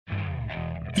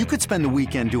You could spend the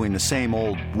weekend doing the same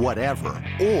old whatever,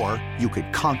 or you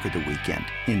could conquer the weekend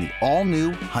in the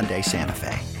all-new Hyundai Santa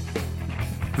Fe.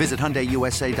 Visit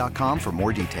HyundaiUSA.com for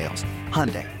more details.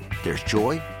 Hyundai, there's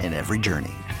joy in every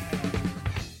journey.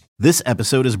 This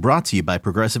episode is brought to you by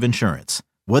Progressive Insurance.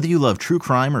 Whether you love true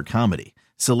crime or comedy,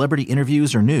 celebrity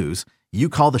interviews or news, you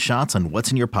call the shots on what's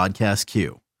in your podcast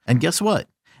queue. And guess what?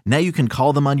 Now you can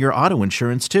call them on your auto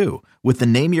insurance too with the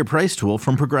Name Your Price tool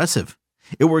from Progressive.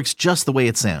 It works just the way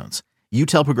it sounds. You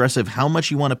tell Progressive how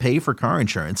much you want to pay for car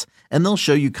insurance, and they'll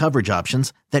show you coverage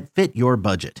options that fit your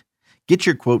budget. Get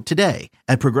your quote today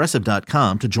at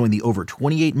Progressive.com to join the over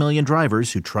 28 million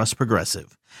drivers who trust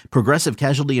Progressive. Progressive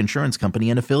Casualty Insurance Company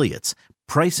and Affiliates.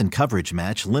 Price and coverage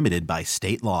match limited by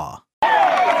state law.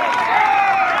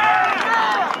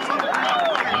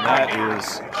 And that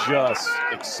is just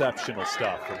exceptional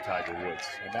stuff from Tiger Woods.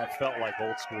 And that felt like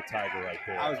old school Tiger right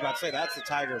there. I was about to say, that's the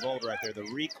Tiger of old right there. The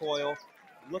recoil,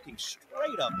 looking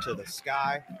straight up to the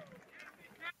sky.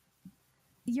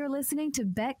 You're listening to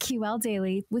BetQL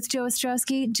Daily with Joe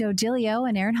Ostrowski, Joe Giglio,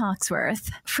 and Aaron Hawksworth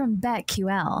from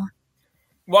BetQL.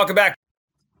 Welcome back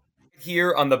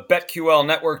here on the BetQL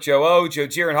Network. Joe O, Joe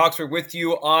Giglio, and Hawksworth with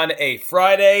you on a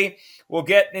Friday. We'll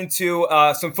get into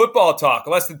some football talk.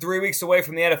 Less than 3 weeks away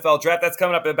from the NFL draft. That's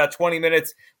coming up in about 20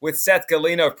 minutes with Seth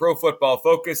Galina of Pro Football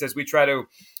Focus as we try to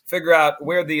figure out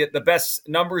where the best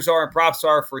numbers are and props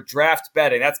are for draft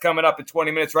betting. That's coming up in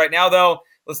 20 minutes. Right now, though,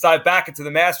 let's dive back into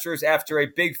the Masters after a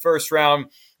big first round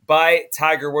by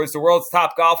Tiger Woods. The world's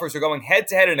top golfers are going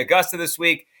head-to-head in Augusta this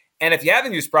week. And if you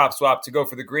haven't used PropSwap to go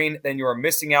for the green, then you are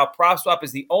missing out. PropSwap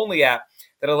is the only app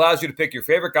that allows you to pick your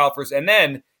favorite golfers and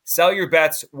then sell your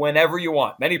bets whenever you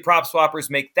want. Many prop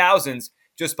swappers make thousands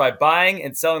just by buying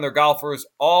and selling their golfers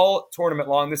all tournament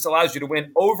long. This allows you to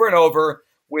win over and over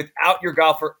without your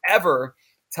golfer ever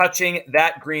touching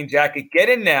that green jacket. Get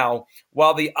in now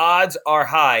while the odds are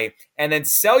high, and then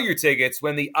sell your tickets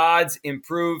when the odds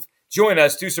improve. Join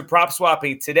us, do some prop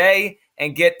swapping today,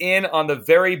 and get in on the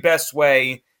very best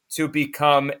way to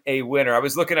become a winner. I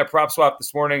was looking at PropSwap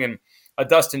this morning, and a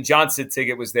Dustin Johnson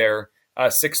ticket was there,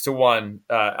 6-1.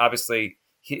 Obviously,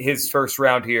 his first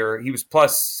round here, he was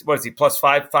plus, what is he, plus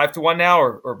 5-1 now,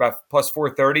 or about plus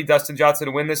 430, Dustin Johnson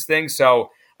to win this thing. So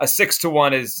a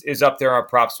 6-1 is up there on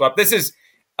PropSwap. This is,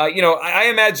 I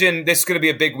imagine this is going to be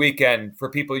a big weekend for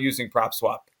people using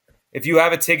PropSwap. If you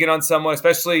have a ticket on someone,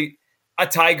 especially a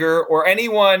Tiger or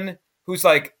anyone who's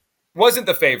like, wasn't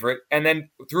the favorite, and then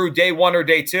through day one or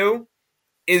day two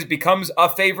becomes a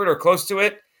favorite or close to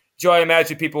it, Joe, I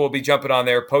imagine people will be jumping on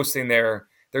there, posting their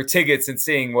tickets and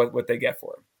seeing what they get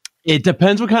for them. It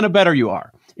depends what kind of bettor you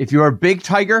are. If you're a big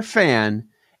Tiger fan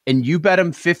and you bet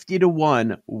him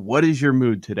 50-1, what is your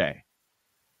mood today?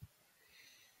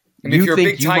 And if you're a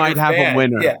big Tiger might have fan, a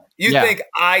winner. You think,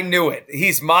 I knew it.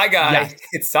 He's my guy. Yes.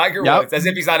 It's Tiger Woods, as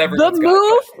if he's not ever The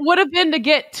move would have been to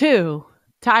get two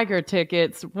Tiger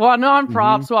tickets, one on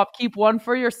PropSwap, keep one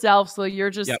for yourself, so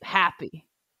you're just happy.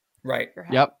 Right.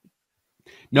 Yep.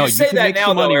 No, you say that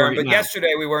now, though, Aaron, but now.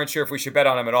 Yesterday we weren't sure if we should bet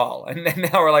on him at all. And then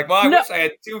now we're like, well, I wish I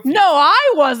had two. No,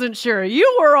 I wasn't sure.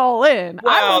 You were all in.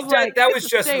 Well, that was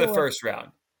just in the first round.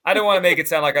 I don't want to make it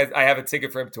sound like I have a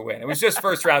ticket for him to win. It was just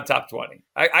first round top 20.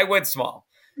 I went small.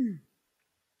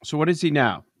 So what is he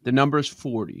now? The number is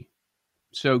 40.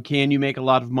 So can you make a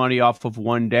lot of money off of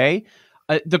one day?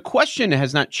 The question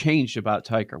has not changed about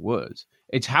Tiger Woods.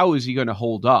 It's how is he going to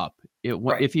hold up?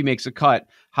 If he makes a cut,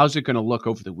 how's it going to look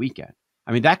over the weekend?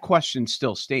 I mean, that question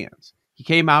still stands. He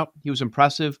came out. He was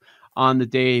impressive on the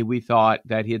day we thought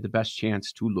that he had the best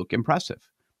chance to look impressive.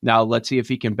 Now, let's see if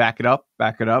he can back it up,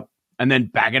 and then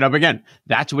back it up again.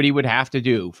 That's what he would have to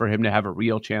do for him to have a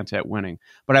real chance at winning.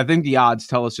 But I think the odds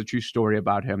tell us a true story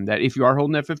about him, that if you are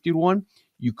holding at 50-1,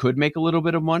 you could make a little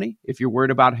bit of money. If you're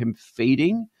worried about him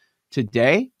fading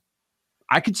today,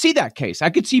 I could see that case. I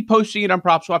could see posting it on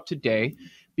PropSwap today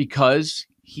because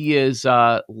he is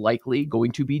likely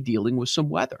going to be dealing with some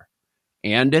weather.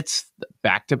 And it's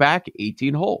back-to-back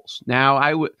 18 holes. Now,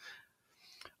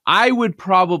 I would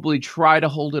probably try to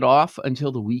hold it off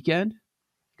until the weekend,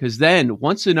 because then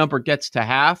once the number gets to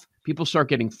half, people start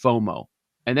getting FOMO.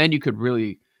 And then you could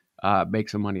really make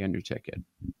some money on your ticket.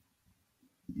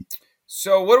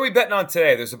 So what are we betting on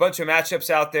today? There's a bunch of matchups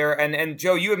out there. And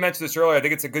Joe, you had mentioned this earlier. I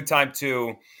think it's a good time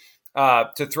to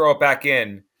throw it back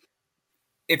in.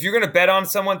 If you're going to bet on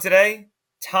someone today,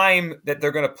 time that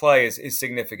they're going to play is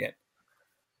significant.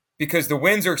 Because the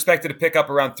winds are expected to pick up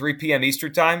around 3 p.m.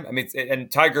 Eastern time. I mean,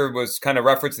 and Tiger was kind of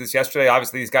referenced this yesterday.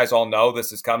 Obviously, these guys all know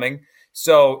this is coming.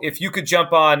 So if you could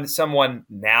jump on someone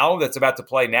now that's about to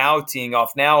play now, teeing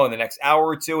off now in the next hour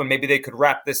or two, and maybe they could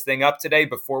wrap this thing up today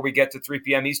before we get to 3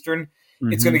 p.m. Eastern,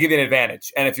 it's going to give you an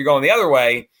advantage. And if you're going the other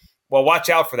way, well, watch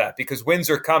out for that because wins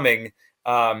are coming.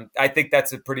 I think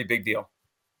that's a pretty big deal.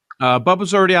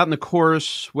 Bubba's already out in the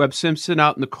course. Webb Simpson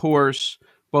out in the course.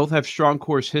 Both have strong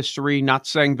course history. Not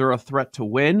saying they're a threat to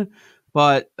win,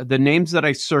 but the names that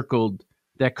I circled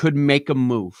that could make a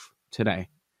move today.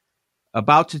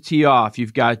 About to tee off,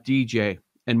 you've got DJ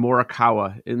and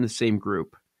Morikawa in the same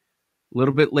group. A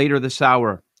little bit later this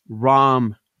hour,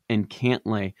 Rahm and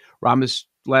Cantlay. Rahm is,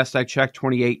 last I checked,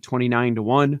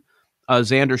 28-29-1.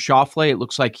 Xander Schauffele, it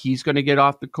looks like he's going to get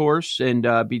off the course and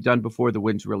be done before the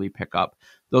winds really pick up.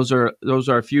 Those are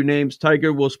a few names.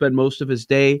 Tiger will spend most of his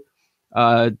day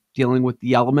dealing with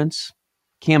the elements.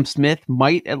 Cam Smith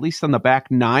might, at least on the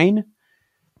back nine.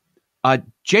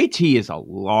 JT is a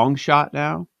long shot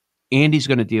now. And he's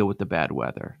going to deal with the bad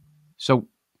weather. So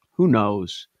who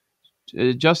knows?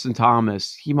 Justin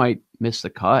Thomas, he might miss the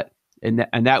cut. And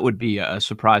that would be a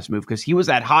surprise move because he was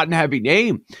that hot and heavy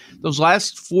name. Those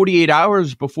last 48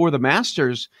 hours before the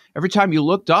Masters, every time you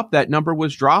looked up, that number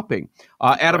was dropping.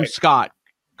 Adam Scott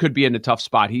could be in a tough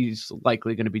spot. He's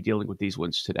likely going to be dealing with these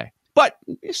wins today. But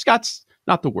Scott's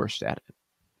not the worst at it.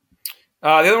 The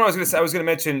other one I was going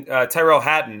to mention, Tyrell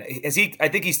Hatton. I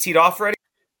think he's teed off already.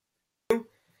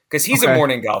 Because he's a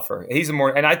morning golfer.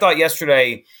 And I thought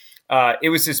yesterday it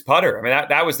was his putter. I mean,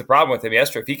 that was the problem with him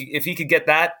yesterday. If he could get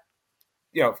that,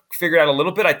 figured out a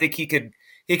little bit, I think he could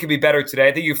be better today.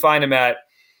 I think you find him at.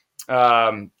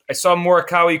 I saw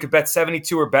Morikawa. You could bet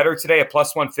 72 or better today at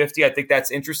plus 150. I think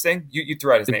that's interesting. You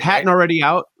threw out his name. Is Hatton already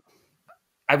out?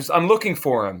 I'm looking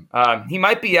for him. He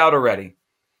might be out already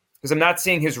because I'm not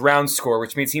seeing his round score,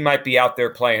 which means he might be out there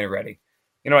playing already.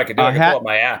 You know what I could do? I could pull up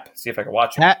my app, see if I can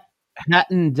watch him.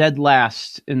 Hatton dead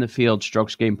last in the field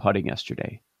strokes game putting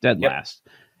yesterday. Dead last.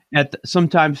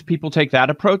 Sometimes people take that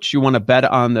approach. You want to bet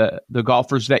on the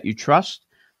golfers that you trust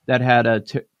that had a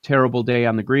terrible day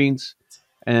on the greens.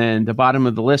 And the bottom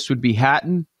of the list would be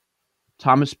Hatton,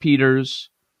 Thomas Peters,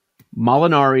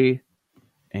 Molinari,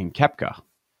 and Koepka.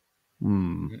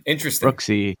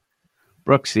 Interesting.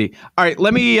 Brooksy. All right,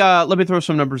 let me throw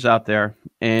some numbers out there,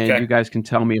 and you guys can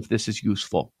tell me if this is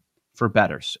useful for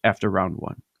bettors after round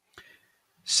one.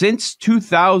 Since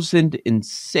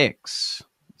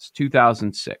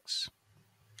 2006,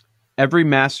 every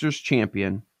Masters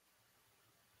champion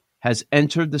has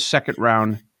entered the second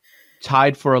round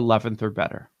tied for 11th or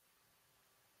better.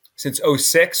 Since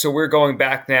 06, so we're going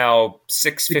back now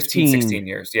 16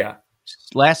 years. Yeah.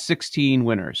 Last 16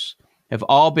 winners have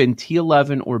all been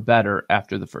T11 or better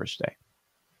after the first day.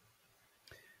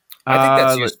 I think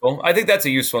that's useful. I think that's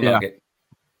a useful nugget.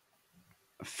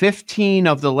 15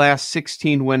 of the last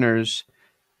 16 winners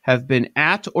have been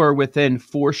at or within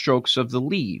 4 strokes of the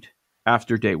lead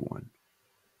after day one.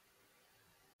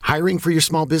 Hiring for your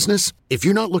small business? If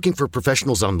you're not looking for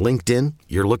professionals on LinkedIn,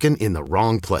 you're looking in the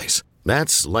wrong place.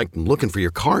 That's like looking for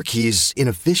your car keys in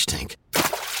a fish tank.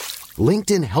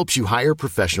 LinkedIn helps you hire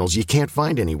professionals you can't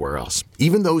find anywhere else,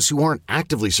 even those who aren't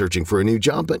actively searching for a new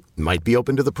job but might be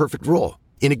open to the perfect role.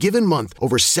 In a given month,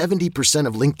 over 70%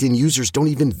 of LinkedIn users don't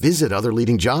even visit other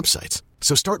leading job sites.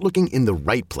 So start looking in the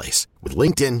right place. With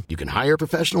LinkedIn, you can hire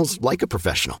professionals like a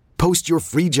professional. Post your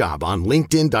free job on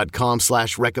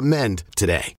linkedin.com/recommend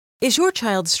today. Is your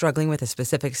child struggling with a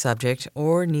specific subject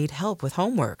or need help with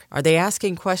homework? Are they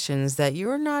asking questions that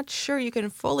you're not sure you can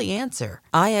fully answer?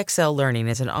 IXL Learning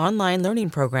is an online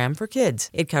learning program for kids.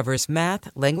 It covers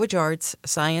math, language arts,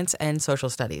 science, and social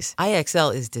studies.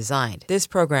 IXL is designed. This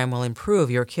program will improve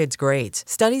your kids' grades.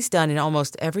 Studies done in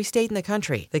almost every state in the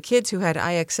country. The kids who had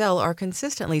IXL are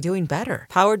consistently doing better.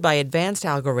 Powered by advanced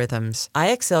algorithms,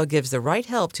 IXL gives the right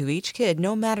help to each kid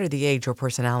no matter the age or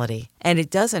personality. And it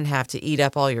doesn't have to eat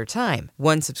up all your time.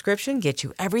 One subscription gets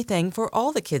you everything for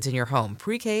all the kids in your home,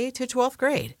 pre-K to 12th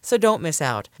grade. So don't miss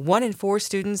out. 1 in 4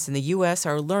 students in the U.S.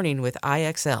 are learning with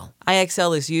IXL.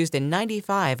 IXL is used in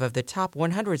 95 of the top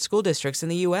 100 school districts in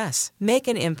the U.S. Make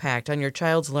an impact on your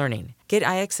child's learning. Get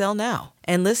IXL now.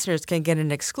 And listeners can get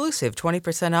an exclusive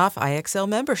 20% off IXL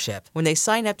membership when they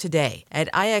sign up today at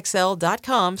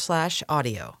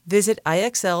IXL.com/audio. Visit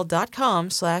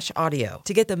IXL.com/audio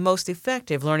to get the most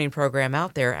effective learning program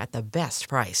out there at the best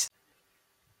price.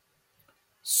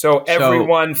 So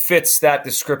everyone fits that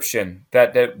description,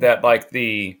 that like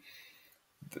the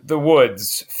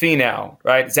Woods, Finau,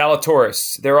 right?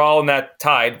 Zalatoris, they're all in that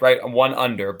tied, right? 1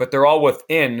 under, but they're all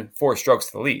within 4 strokes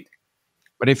to the lead.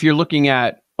 But if you're looking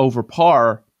at over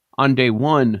par on day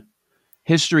one,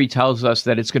 history tells us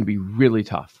that it's going to be really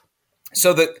tough.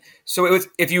 So it was,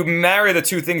 if you marry the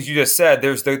two things you just said,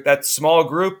 there's that small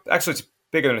group. Actually, it's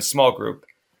bigger than a small group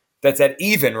that's at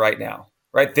even right now.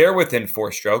 Right, they're within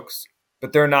 4 strokes,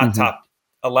 but they're not top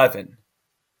 11.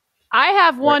 I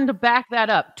have one to back that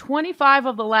up. 25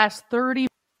 of the last 30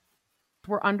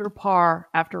 were under par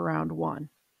after round 1.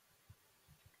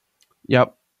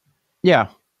 Yep. Yeah.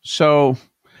 So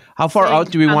how far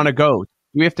out do we want to go?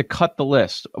 We have to cut the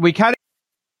list. We kind of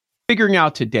figuring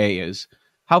out today is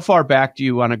how far back do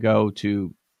you want to go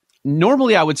to?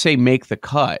 Normally, I would say make the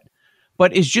cut,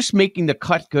 but is just making the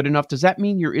cut good enough? Does that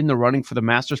mean you're in the running for the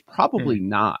Masters? Probably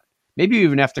not. Maybe you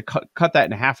even have to cut that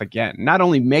in half again. Not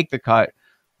only make the cut,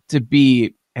 to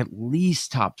be at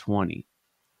least top 20.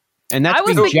 And that's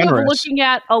being generous. I was looking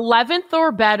at 11th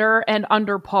or better and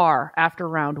under par after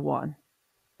round 1.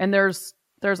 And there's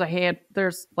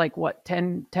like what,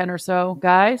 10 or so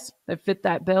guys that fit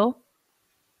that bill.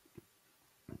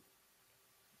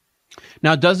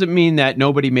 Now, it doesn't mean that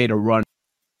nobody made a run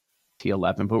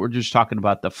T11, but we're just talking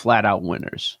about the flat out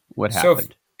winners. What happened?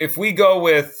 So if we go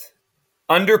with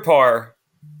under par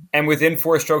and within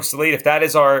 4 strokes to lead, if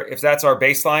that's our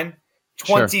baseline,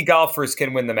 20 golfers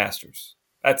can win the Masters.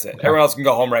 That's it. Okay. Everyone else can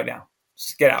go home right now.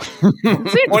 Just get out.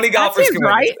 20 golfers can win.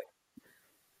 Right?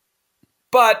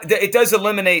 But it does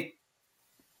eliminate,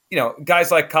 guys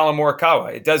like Colin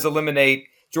Morikawa. It does eliminate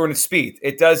Jordan Spieth.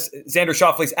 It does. Xander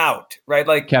Schauffele's out, right?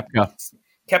 Like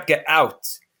Koepka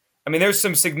out. I mean, there's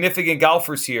some significant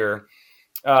golfers here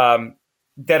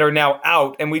that are now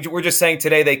out, and we're just saying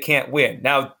today they can't win.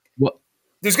 Now,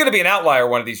 there's going to be an outlier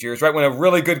one of these years, right? When a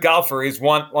really good golfer is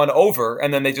one over,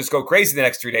 and then they just go crazy the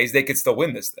next 3 days, they could still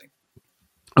win this thing.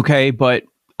 Okay, but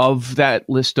of that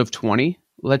list of 20,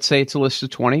 let's say it's a list of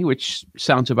 20, which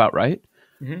sounds about right.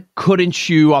 Mm-hmm. Couldn't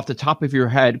you, off the top of your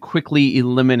head, quickly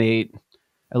eliminate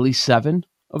at least 7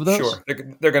 of those? Sure,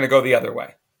 they're going to go the other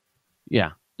way.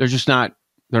 Yeah, they're just not.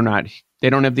 They're not. They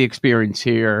don't have the experience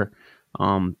here.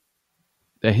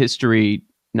 The history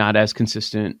not as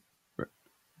consistent.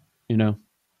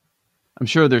 I'm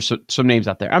sure there's some names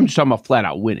out there. I'm just talking about flat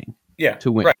out winning. Yeah,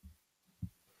 to win. Right.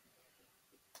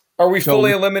 Are we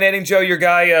fully eliminating, Joe, your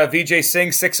guy Vijay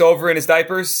Singh 6 over in his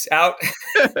diapers out?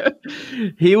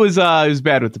 He was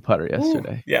bad with the putter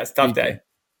yesterday. Ooh, yeah, it's a tough day.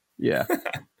 Yeah.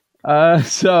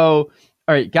 So,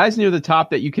 all right, guys near the top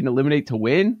that you can eliminate to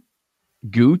win.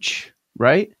 Gooch,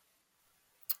 right?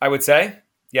 I would say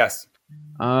yes.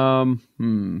 Connors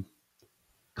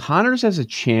has a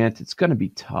chance. It's going to be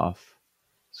tough.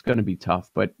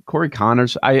 But Corey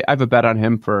Connors, I have a bet on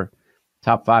him for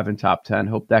top 5 and top 10.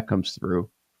 Hope that comes through.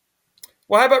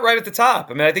 Well, how about right at the top?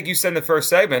 I mean, I think you said in the first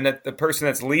segment that the person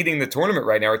that's leading the tournament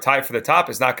right now or tied for the top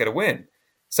is not going to win.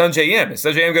 Sungjae Im. Is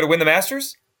Sungjae Im going to win the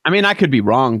Masters? I mean, I could be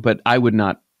wrong, but I would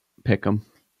not pick him.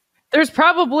 There's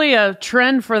probably a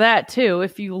trend for that, too.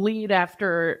 If you lead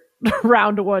after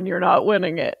round 1, you're not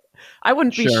winning it. I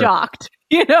wouldn't be shocked.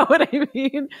 You know what I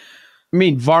mean? I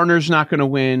mean, Varner's not going to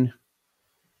win.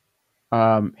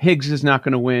 Higgs is not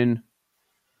going to win.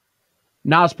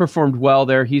 Nas performed well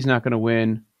there. He's not going to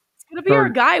win. It's going to be our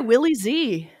guy, Willie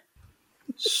Z.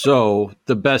 So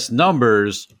the best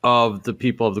numbers of the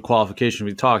people of the qualification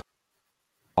we talked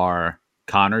are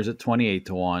Connors at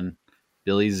 28-1,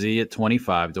 Billy Z at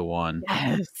 25-1,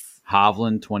 yes.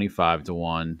 Hovland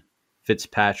 25-1,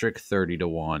 Fitzpatrick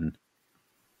 30-1,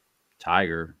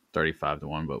 Tiger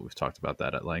 35-1, but we've talked about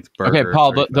that at length. Berger, okay,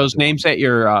 Paul, those names that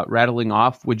you're rattling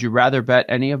off, would you rather bet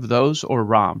any of those or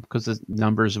Rahm? Because the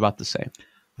number is about the same.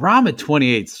 Rahm at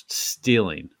 28's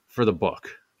stealing for the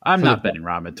book. I'm not betting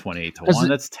Rahm at 28-1.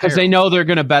 That's terrible. Because they know they're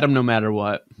going to bet him no matter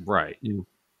what. Right.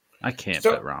 I can't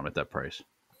bet Rahm at that price.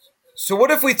 So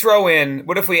what if we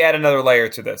add another layer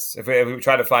to this, if we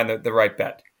try to find the right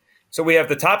bet? So we have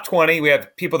the top 20. We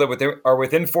have people that are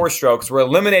within 4 strokes. We're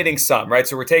eliminating some, right?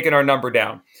 So we're taking our number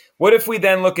down. What if we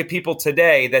then look at people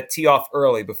today that tee off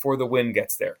early before the wind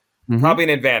gets there? Mm-hmm. Probably an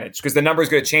advantage because the number is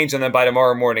going to change on them by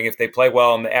tomorrow morning if they play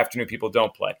well in the afternoon, people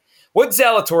don't play. What's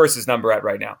Zalatoris' number at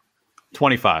right now?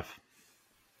 25.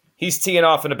 He's teeing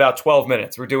off in about 12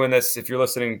 minutes. We're doing this, if you're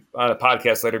listening on a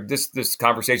podcast later, this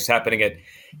conversation is happening at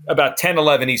about 10,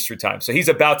 11 Eastern time. So he's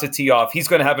about to tee off. He's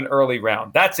going to have an early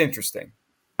round. That's interesting.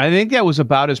 I think that was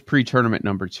about his pre-tournament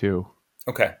number 2.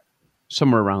 Okay.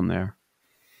 Somewhere around there.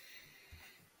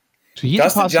 So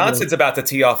Dustin Johnson's about to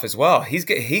tee off as well.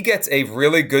 He gets a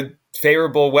really good,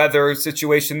 favorable weather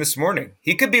situation this morning.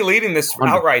 He could be leading this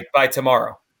outright by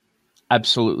tomorrow.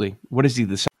 Absolutely. What is he,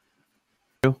 the second?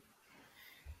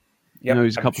 Yep,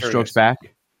 he's a couple strokes back.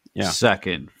 Yeah.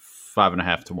 Second,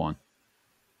 5.5-1.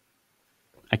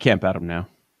 I can't bet him now.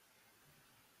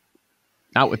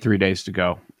 Not with 3 days to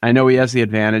go. I know he has the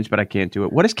advantage, but I can't do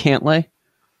it. What is Cantlay?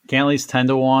 Cantley's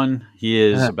 10-1. He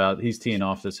is he's teeing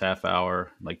off this half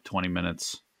hour, like 20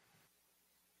 minutes.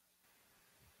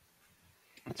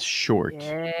 It's short.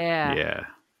 Yeah.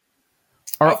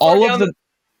 Are all of the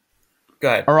Go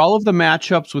ahead. Are all of the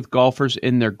matchups with golfers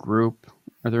in their group?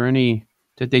 Are there any?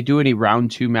 Did they do any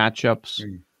round 2 matchups?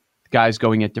 Guys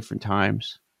going at different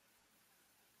times.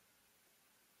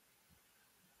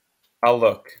 I'll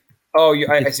look. Oh,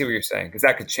 I see what you're saying, because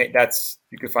that could change.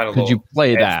 You could find a little. Could you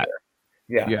play that?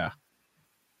 There. Yeah. Yeah.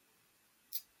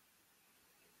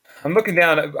 I'm looking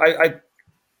down.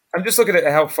 I'm just looking at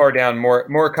how far down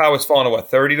Morikawa's fallen to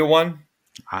what, 30-1?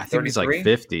 I think he's like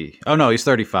 50. Oh no, he's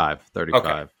 35. 35.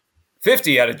 Okay.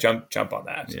 50 had a jump on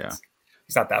that. Yeah.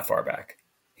 He's not that far back.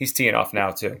 He's teeing off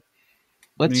now too.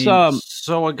 Let's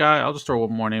so a guy, I'll just throw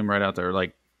one more name right out there.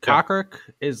 Like Kokrak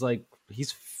is like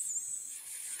he's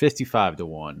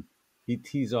 55-1. He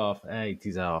tees off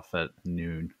at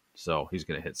noon, so he's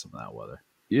gonna hit some of that weather.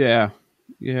 Yeah.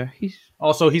 He's one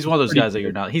of those guys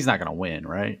that he's not gonna win,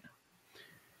 right?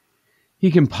 He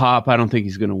can pop. I don't think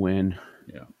he's gonna win.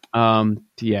 Yeah.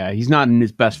 He's not in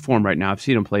his best form right now. I've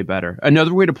seen him play better.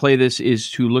 Another way to play this is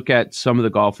to look at some of the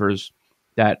golfers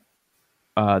that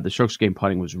the strokes gained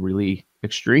putting was really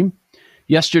extreme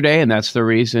yesterday, and that's the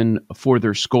reason for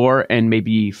their score, and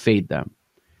maybe fade them.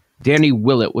 Danny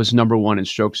Willett was number 1 in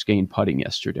strokes gained putting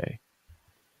yesterday.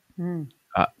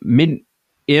 Min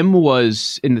Im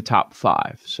was in the top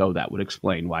 5, so that would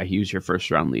explain why he was your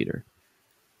first round leader.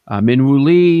 Min Woo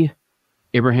Lee,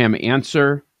 Abraham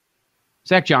Answer,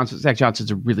 Zach Johnson. Zach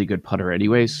Johnson's a really good putter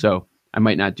anyways, so I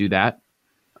might not do that.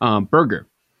 Berger.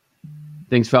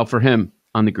 Things fell for him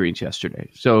on the greens yesterday.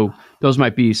 So those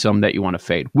might be some that you want to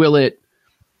fade. Willett.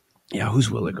 Yeah, who's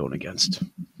Willett going against?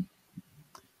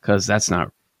 Because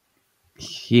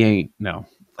he ain't, no.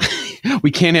 We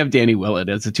can't have Danny Willett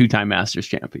as a 2-time Masters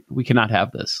champion. We cannot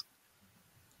have this.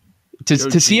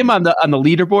 To see him on the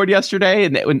leaderboard yesterday,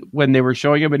 and when they were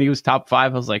showing him and he was top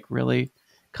 5, I was like, really?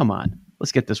 Come on.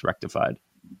 Let's get this rectified.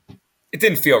 It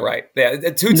didn't feel right. Yeah,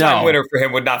 a 2-time winner for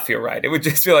him would not feel right. It would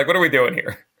just feel like, what are we doing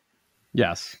here?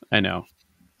 Yes, I know.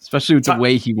 Especially with the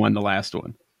way he won the last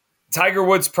one. Tiger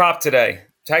Woods prop today.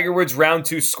 Tiger Woods round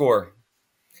 2 score.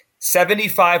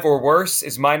 75 or worse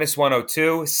is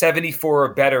 -102. 74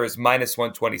 or better is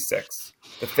 -126.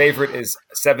 The favorite is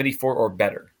 74 or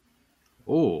better.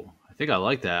 Oh, I think I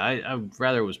like that. I'd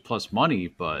rather it was plus money,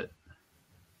 but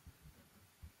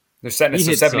they're setting us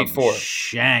to 74.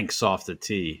 Shanks off the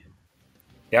tee.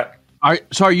 Yep.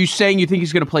 Are you saying you think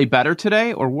he's going to play better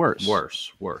today or worse?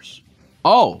 Worse.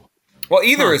 Oh. Well,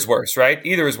 either is worse, right?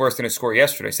 Either is worse than his score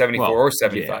yesterday, 74 or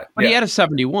 75. Yeah. But he had a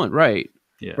 71, right?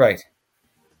 Yeah. Right.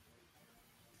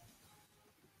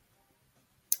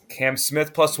 Cam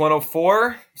Smith plus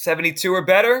 104, 72 or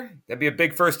better. That'd be a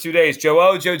big first 2 days. Joe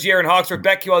O, Joe G, Aaron Hawksworth,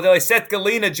 BetQL Daily. Seth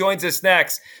Galina joins us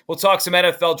next. We'll talk some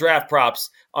NFL draft props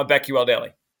on BetQL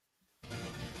Daily.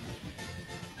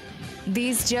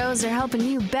 These Joes are helping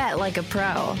you bet like a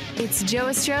pro. It's Joe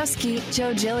Ostrowski,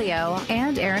 Joe Giglio,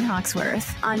 and Aaron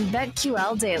Hawksworth on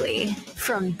BetQL Daily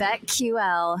from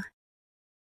BetQL.